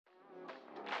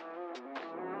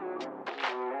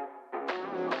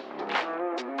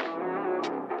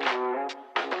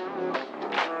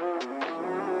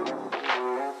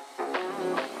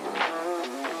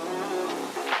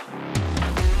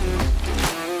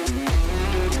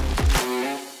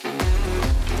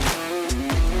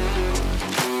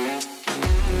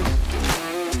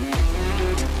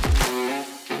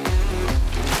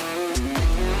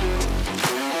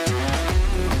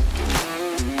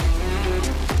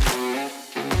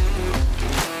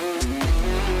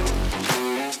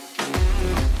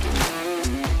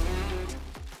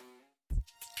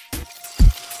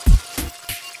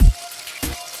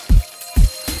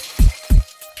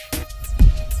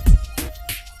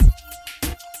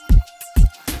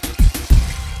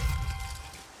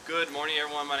Good morning,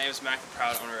 everyone. My name is Mac, the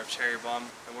proud owner of Cherry Bomb,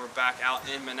 and we're back out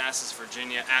in Manassas,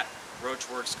 Virginia at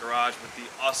Roachworks Garage with the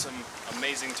awesome,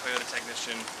 amazing Toyota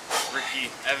technician,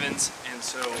 Ricky Evans. And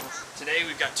so today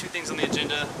we've got two things on the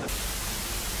agenda. The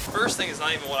first thing is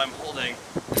not even what I'm holding,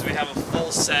 is we have a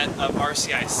full set of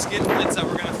RCI skid plates that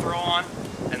we're going to throw on.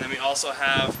 And then we also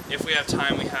have, if we have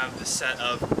time, we have the set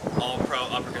of all-pro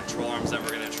upper control arms that we're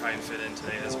going to try and fit in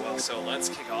today as well. So let's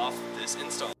kick off this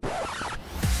install.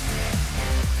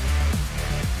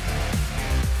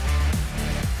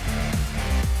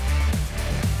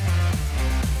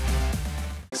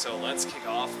 So let's kick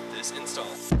off this install.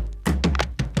 Keep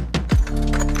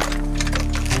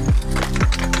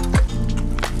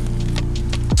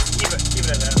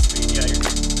it at that speed, yeah, you're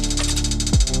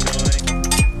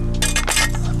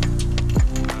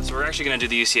going. So we're actually going to do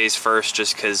the UCAs first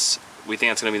just because we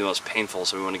think it's going to be the most painful,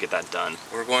 so we want to get that done.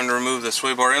 We're going to remove the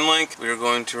sway bar end link. We are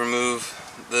going to remove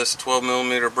this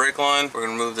 12mm brake line. We're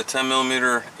going to remove the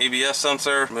 10mm ABS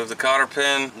sensor, remove the cotter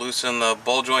pin, loosen the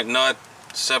ball joint nut,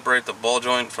 separate the ball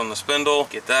joint from the spindle,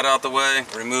 get that out the way,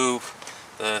 remove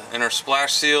the inner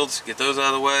splash seals, get those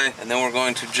out of the way, and then we're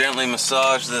going to gently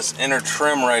massage this inner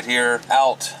trim right here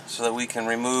out so that we can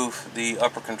remove the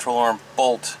upper control arm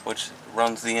bolt, which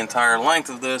runs the entire length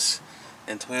of this,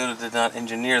 and Toyota did not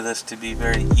engineer this to be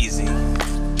very easy.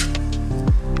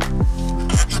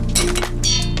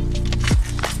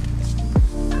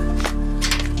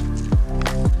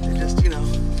 Just, you know.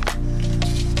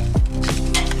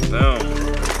 Boom.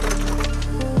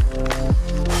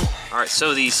 Alright,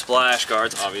 so the splash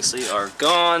guards obviously are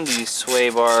gone. The sway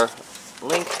bar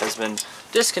link has been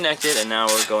disconnected, and now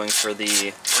we're going for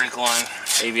the Brake line.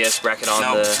 ABS bracket on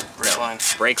the brake line.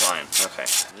 Brake line. Okay.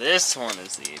 This one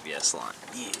is the ABS line.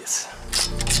 Yes.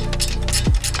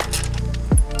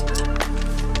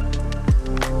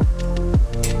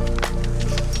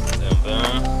 Boom,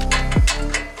 boom.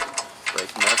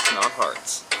 Brake nuts, not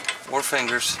hearts. More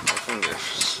fingers. More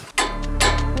fingers.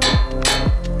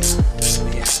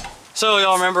 So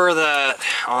y'all remember that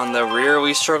on the rear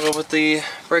we struggled with the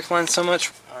brake line so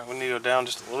much? Alright, we need to go down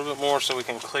just a little bit more so we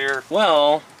can clear.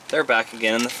 Well, they're back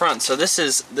again in the front. So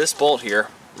this bolt here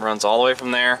runs all the way from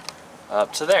there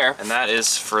up to there, and that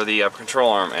is for the upper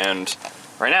control arm. And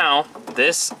right now,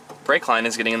 this brake line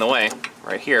is getting in the way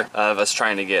right here of us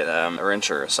trying to get a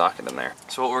wrench or a socket in there.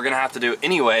 So what we're gonna have to do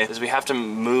anyway is we have to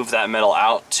move that metal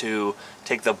out to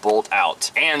take the bolt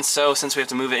out. And so since we have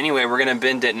to move it anyway, we're gonna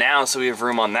bend it now so we have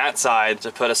room on that side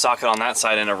to put a socket on that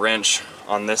side and a wrench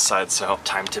on this side. So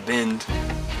time to bend.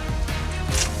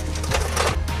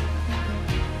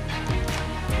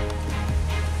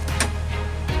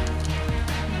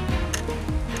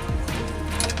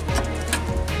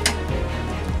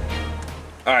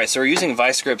 Alright, so we're using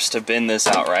vice grips to bend this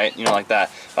out, right? You know, like that.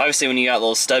 But obviously when you got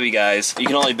little stubby guys, you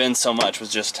can only bend so much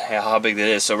with just how big it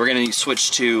is. So we're going to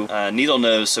switch to needle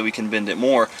nose so we can bend it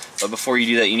more. But before you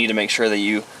do that, you need to make sure that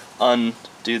you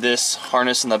undo this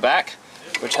harness in the back,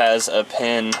 which has a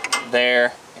pin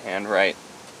there and right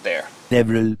there.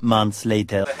 Several months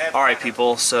later. Alright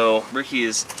people, so Ricky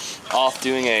is off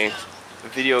doing a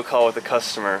video call with a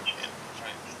customer.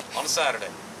 On a Saturday.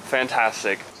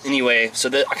 Fantastic. Anyway, so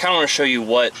I kind of want to show you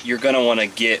what you're going to want to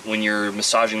get when you're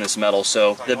massaging this metal.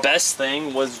 So the best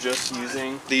thing was just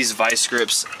using these vice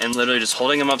grips and literally just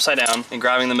holding them upside down and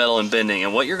grabbing the metal and bending.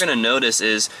 And what you're going to notice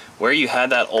is where you had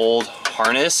that old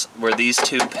harness, where these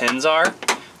two pins are,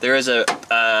 there is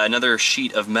another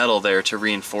sheet of metal there to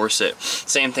reinforce it.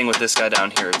 Same thing with this guy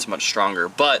down here, it's much stronger.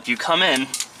 But you come in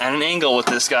at an angle with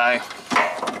this guy,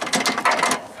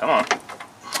 come on.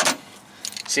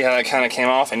 See how that kind of came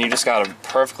off, and you just gotta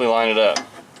perfectly line it up.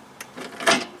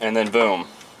 And then boom,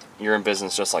 you're in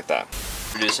business just like that.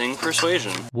 Introducing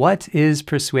persuasion. What is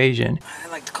persuasion? I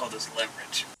like to call this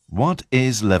leverage. What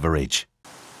is leverage?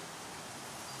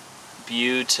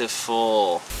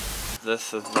 Beautiful.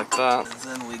 This is like that.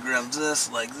 And then we grab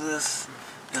this like this,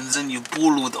 and then you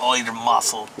pull with all your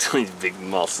muscle. Big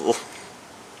muscle.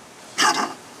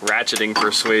 Ratcheting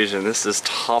persuasion. This is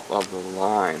top of the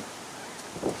line.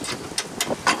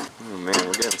 Oh man,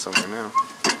 we're getting somewhere now.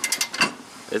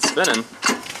 It's spinning.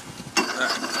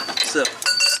 Alright, so.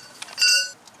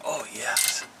 Oh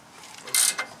yes.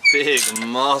 Big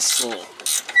muscle.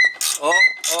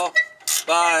 Oh,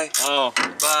 bye. Oh.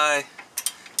 Bye.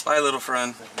 Bye, little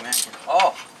friend.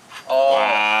 Oh.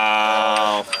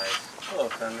 Wow. Nice. Hello,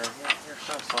 Thunder. You're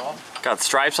so soft. Got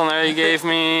stripes on there you gave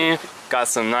me. Got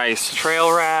some nice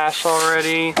trail rash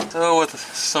already. So with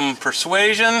some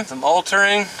persuasion, some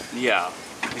altering, Yeah.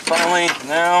 we finally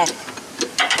now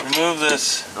remove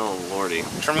this Oh lordy.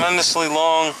 tremendously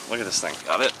long. Look at this thing.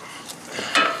 Got it.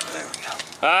 There we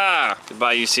go.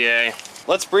 Goodbye UCA.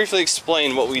 Let's briefly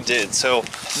explain what we did. So,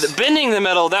 bending the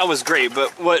metal, that was great,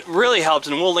 but what really helped,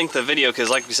 and we'll link the video, because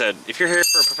like we said, if you're here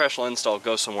for a professional install,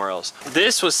 go somewhere else.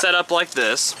 This was set up like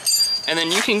this, and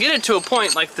then you can get it to a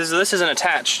point like this isn't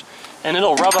attached, and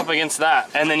it'll rub up against that.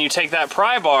 And then you take that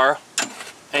pry bar,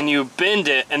 and you bend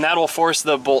it, and that will force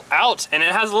the bolt out, and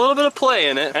it has a little bit of play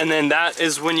in it, and then that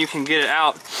is when you can get it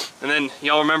out. And then,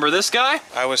 y'all remember this guy?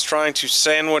 I was trying to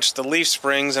sandwich the leaf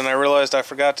springs, and I realized I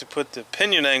forgot to put the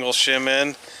pinion angle shim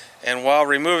in, and while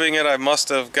removing it, I must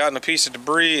have gotten a piece of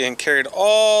debris and carried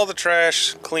all the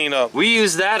trash clean up. We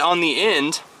used that on the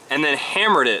end, and then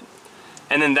hammered it.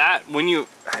 And then that,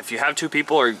 if you have two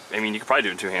people, or, I mean, you could probably do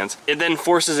it with two hands, it then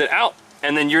forces it out,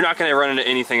 and then you're not gonna run into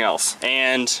anything else.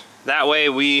 And that way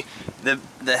the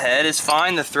head is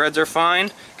fine, the threads are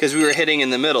fine, because we were hitting in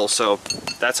the middle, so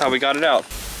that's how we got it out.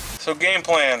 So game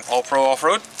plan, All Pro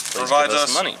Offroad provides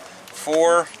us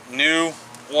 4 new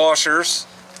washers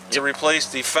to replace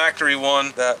the factory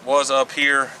one that was up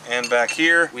here and back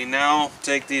here. We now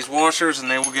take these washers and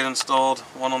they will get installed,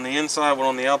 one on the inside, one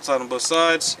on the outside on both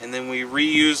sides, and then we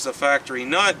reuse the factory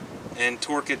nut and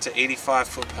torque it to 85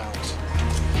 foot-pounds.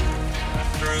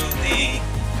 Through the...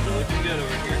 Looking good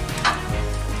over here.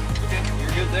 Okay,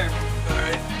 you're good there.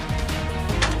 Alright.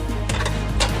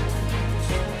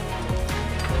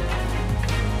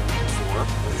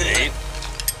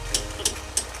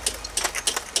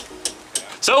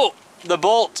 So the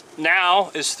bolt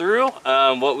now is through.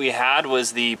 What we had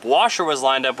was the washer was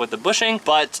lined up with the bushing,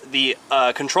 but the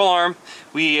control arm,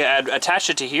 we had attached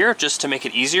it to here just to make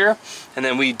it easier, and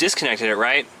then we disconnected it,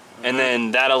 right? And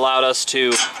then that allowed us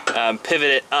to pivot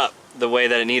it up the way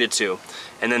that it needed to.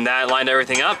 And then that lined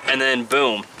everything up, and then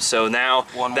boom. So now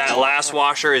that last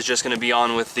washer is just gonna be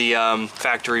on with the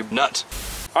factory nut.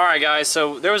 All right guys,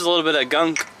 so there was a little bit of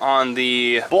gunk on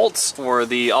the bolts for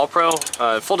the All Pro.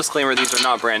 Full disclaimer, these are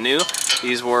not brand new.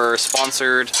 These were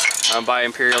sponsored by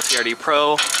Imperial TRD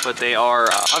Pro, but they are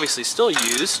obviously still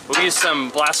used. We used some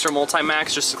Blaster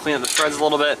Multi-Max just to clean up the threads a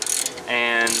little bit,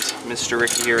 and Mr.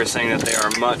 Ricky here is saying that they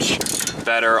are much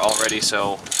better already,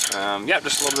 so yeah,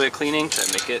 just a little bit of cleaning to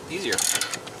make it easier.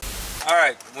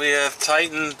 Alright, we have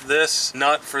tightened this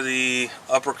nut for the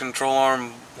upper control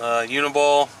arm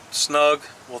uniball snug.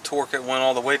 We'll torque it when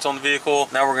all the weight's on the vehicle.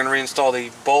 Now we're going to reinstall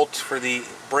the bolt for the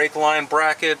brake line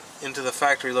bracket into the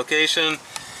factory location.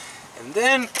 And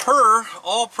then, per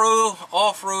All Pro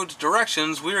Off-Road's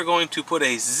directions, we are going to put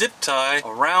a zip tie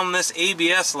around this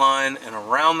ABS line and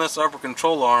around this upper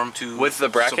control arm to with the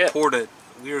bracket? Support it.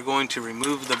 We are going to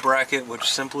remove the bracket, which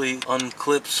simply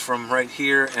unclips from right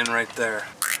here and right there.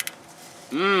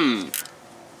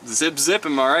 Zip zip,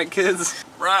 am I right, kids?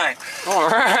 Right. All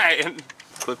right.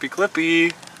 Clippy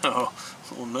clippy. Oh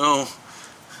no.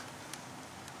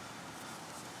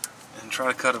 And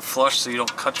try to cut it flush so you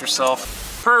don't cut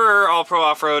yourself. Per All Pro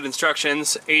Off-Road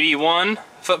instructions, 81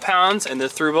 foot-pounds, and the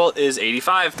through bolt is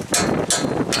 85.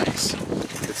 Nice.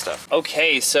 Good stuff.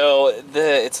 Okay, so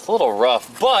it's a little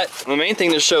rough, but the main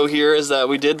thing to show here is that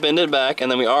we did bend it back, and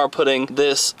then we are putting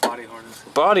this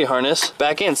body harness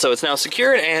back in, so it's now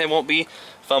secured and it won't be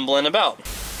fumbling about.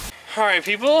 All right,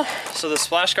 people, so the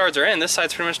splash guards are in. This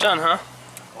side's pretty much done, huh?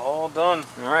 All done.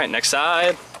 All right, next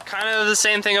side. Kind of the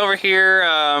same thing over here.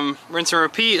 Rinse and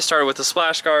repeat. It started with the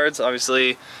splash guards.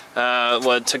 Obviously,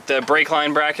 took the brake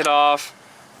line bracket off,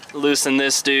 loosened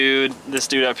this dude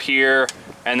up here,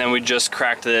 and then we just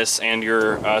cracked this and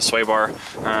your sway bar.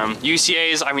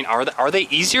 UCAs, I mean, are they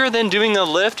easier than doing the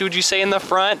lift, would you say, in the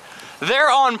front?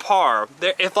 They're on par.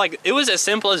 If like it was as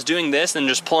simple as doing this and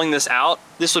just pulling this out,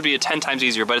 this would be 10 times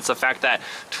easier, but it's the fact that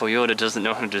Toyota doesn't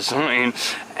know how to design,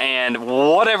 and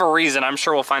whatever reason, I'm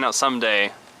sure we'll find out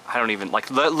someday, I don't even,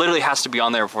 like, literally has to be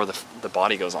on there before the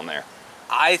body goes on there.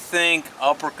 I think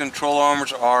upper control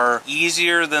arms are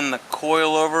easier than the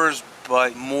coilovers,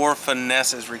 but more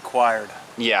finesse is required.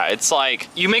 Yeah, it's like,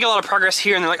 you make a lot of progress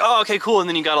here and they're like, oh, okay, cool, and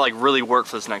then you gotta like really work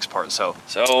for this next part. So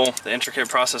the intricate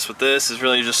process with this is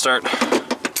really just start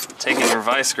taking your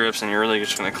vice grips and you're really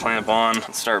just gonna clamp on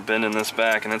and start bending this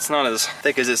back, and it's not as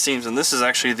thick as it seems, and this is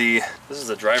actually this is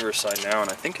the driver's side now,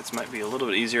 and I think it might be a little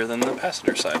bit easier than the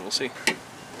passenger side. We'll see.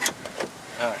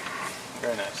 All right,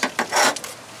 very nice.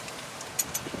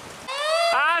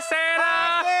 Hi, Santa!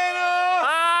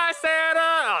 Hi, Santa!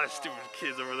 Oh, stupid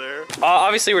kids over there.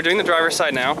 Obviously, we're doing the driver's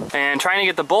side now and trying to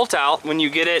get the bolt out. When you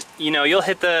get it, you know, you'll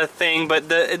hit the thing, but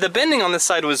the bending on this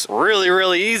side was really,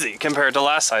 really easy compared to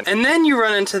last side. And then you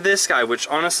run into this guy, which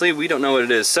honestly, we don't know what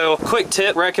it is. So, quick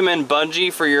tip, recommend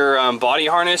bungee for your body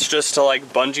harness, just to like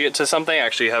bungee it to something.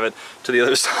 Actually, have it to the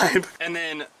other side. And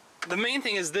then the main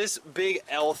thing is this big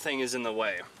L thing is in the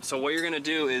way. So what you're gonna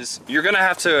do is you're gonna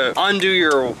have to undo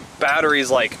your batteries,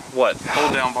 like what?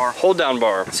 Hold down bar. Hold down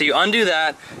bar. So you undo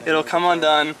that, it'll come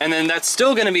undone, and then that's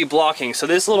still gonna be blocking. So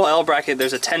this little L bracket,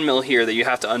 there's a 10 mil here that you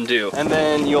have to undo. And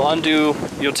then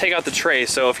you'll take out the tray.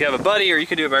 So if you have a buddy or you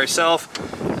can do it by yourself,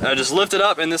 just lift it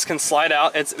up and this can slide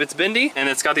out. It's bendy and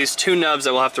it's got these two nubs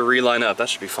that we'll have to reline up. That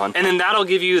should be fun. And then that'll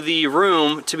give you the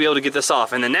room to be able to get this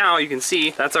off. And then now you can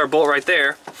see that's our bolt right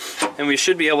there. And we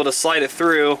should be able to slide it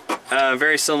through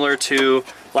very similar to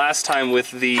last time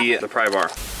with the pry bar.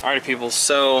 Alrighty people,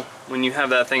 so when you have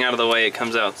that thing out of the way, it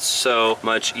comes out so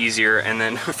much easier. And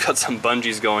then we've got some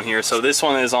bungees going here. So this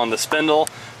one is on the spindle.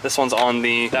 This one's on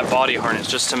that body harness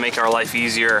just to make our life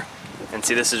easier. And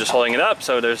see, this is just holding it up,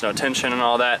 so there's no tension and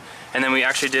all that. And then we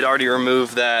actually did already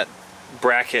remove that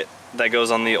bracket that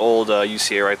goes on the old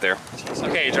UCA right there.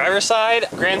 Okay, driver's side,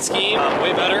 grand scheme,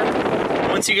 way better.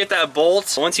 Once you get that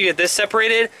bolt, once you get this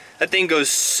separated, that thing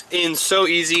goes in so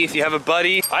easy. If you have a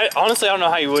buddy, honestly, I don't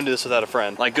know how you wouldn't do this without a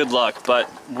friend. Like, good luck,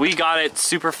 but we got it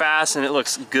super fast and it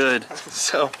looks good.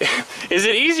 So, is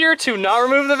it easier to not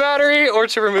remove the battery or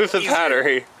to remove the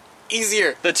battery?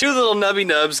 Easier. The two little nubby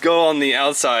nubs go on the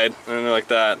outside, and they're like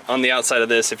that, on the outside of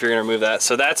this if you're gonna remove that.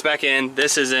 So that's back in,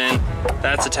 this is in,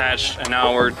 that's attached, and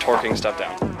now we're torquing stuff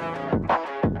down.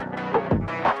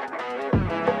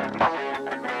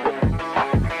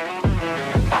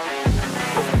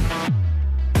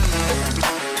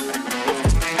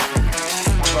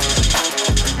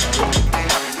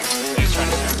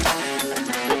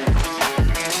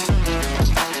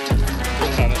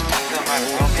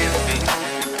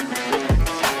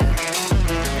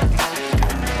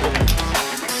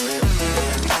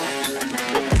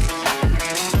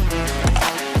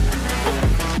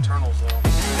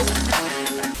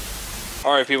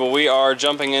 All right, people, we are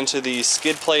jumping into the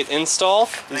skid plate install.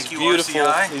 These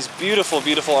beautiful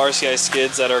RCI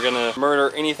skids that are gonna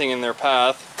murder anything in their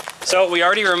path. So we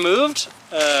already removed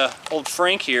old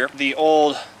Frank here, the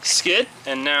old skid,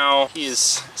 and now he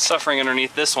is suffering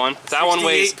underneath this one. That one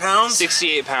weighs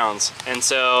 68 pounds. And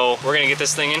so we're gonna get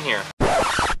this thing in here.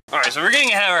 All right, so we're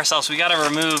getting ahead of ourselves. We gotta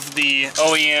remove the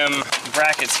OEM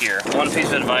brackets here. One piece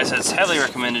of advice that's heavily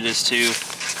recommended is to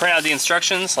print out the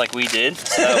instructions like we did.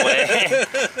 So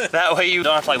that way you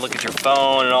don't have to like look at your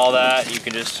phone and all that. You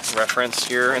can just reference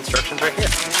your instructions right here.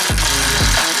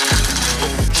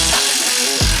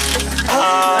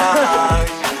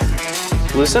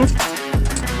 Loosen.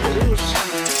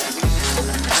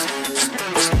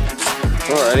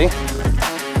 Alrighty.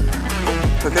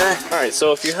 Okay. All right.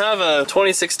 So if you have a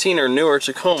 2016 or newer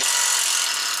Tacoma, I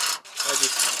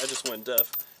just went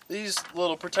deaf. These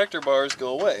little protector bars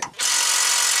go away.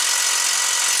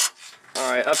 All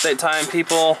right. Update time,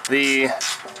 people.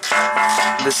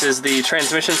 This is the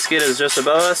transmission skid is just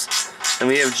above us, and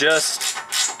we have just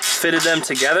fitted them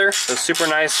together. So super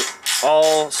nice,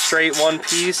 all straight one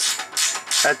piece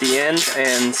at the end,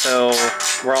 and so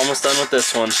we're almost done with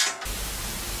this one.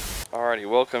 Alrighty,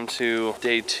 welcome to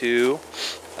day 2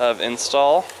 of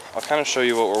install. I'll kind of show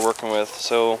you what we're working with.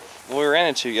 So what we ran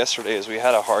into yesterday is we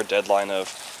had a hard deadline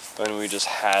of when we just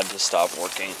had to stop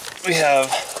working. We have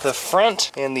the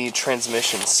front and the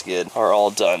transmission skid are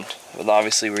all done. And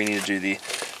obviously we need to do the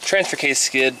transfer case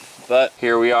skid, but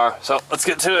here we are. So let's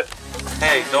get to it.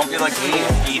 Hey, don't be like me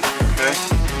and eat, okay?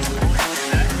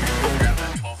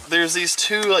 There's these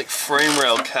two like frame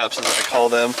rail caps, as I call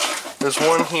them. There's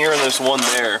one here and there's one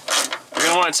there. You're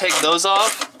gonna want to take those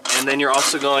off, and then you're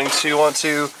also going to want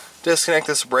to disconnect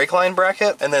this brake line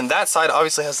bracket, and then that side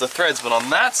obviously has the threads, but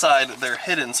on that side they're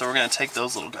hidden, so we're gonna take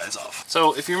those little guys off.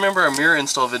 So if you remember our mirror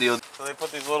install video, so they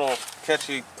put these little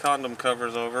catchy condom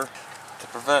covers over to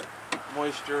prevent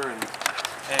moisture and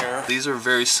air. These are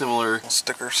very similar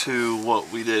stickers to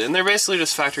what we did, and they're basically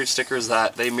just factory stickers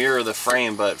that they mirror the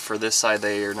frame, but for this side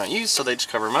they are not used, so they just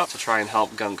cover them up to try and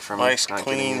help gunk from nice not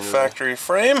clean factory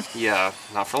frame. Yeah,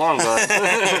 not for long,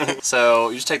 but so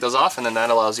you just take those off, and then that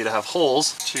allows you to have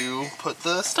holes to put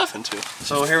the stuff into.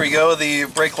 So here we go, the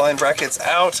brake line bracket's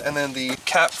out, and then the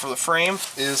cap for the frame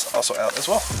is also out as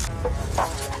well.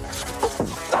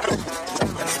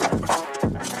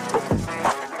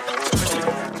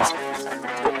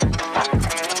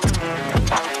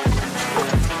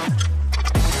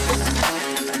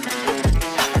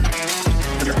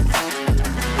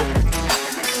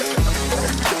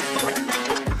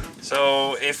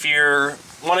 So if you're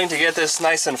wanting to get this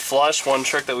nice and flush, one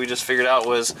trick that we just figured out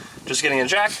was just getting a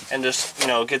jack and just, you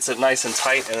know, gets it nice and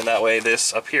tight, and then that way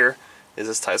this up here is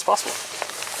as tight as possible.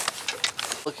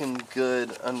 Looking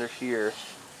good under here,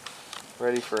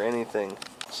 ready for anything.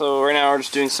 So right now we're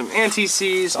just doing some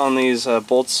anti-seize on these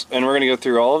bolts, and we're gonna go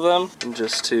through all of them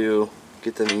just to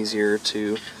get them easier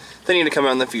to, if they need to come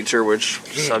out in the future, which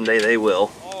someday they will.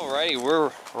 Alrighty,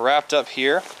 we're wrapped up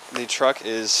here. The truck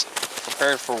is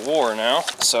prepared for war now.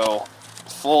 So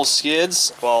full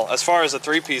skids. Well, as far as the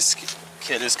 3-piece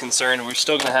kit is concerned, we're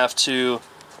still gonna have to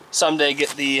someday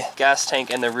get the gas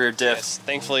tank and the rear diff. Yes.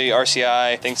 Thankfully,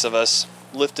 RCI thinks of us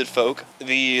lifted folk.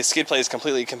 The skid plate is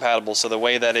completely compatible, so the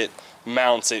way that it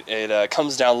mounts, it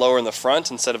comes down lower in the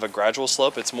front instead of a gradual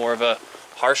slope. It's more of a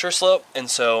harsher slope, and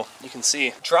so you can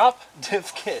see drop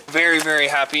diff kit. Very, very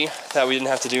happy that we didn't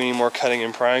have to do any more cutting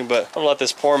and prying, but I'm gonna let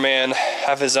this poor man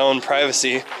have his own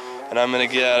privacy, and I'm gonna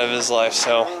get out of his life,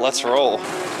 so let's roll.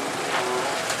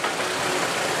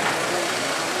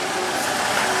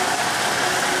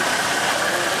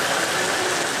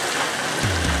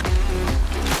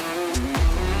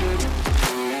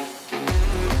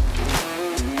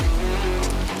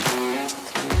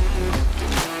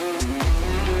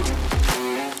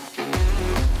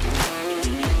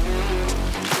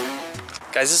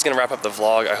 Guys, this is going to wrap up the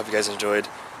vlog. I hope you guys enjoyed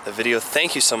the video.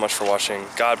 Thank you so much for watching.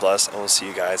 God bless, and we'll see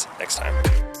you guys next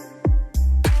time.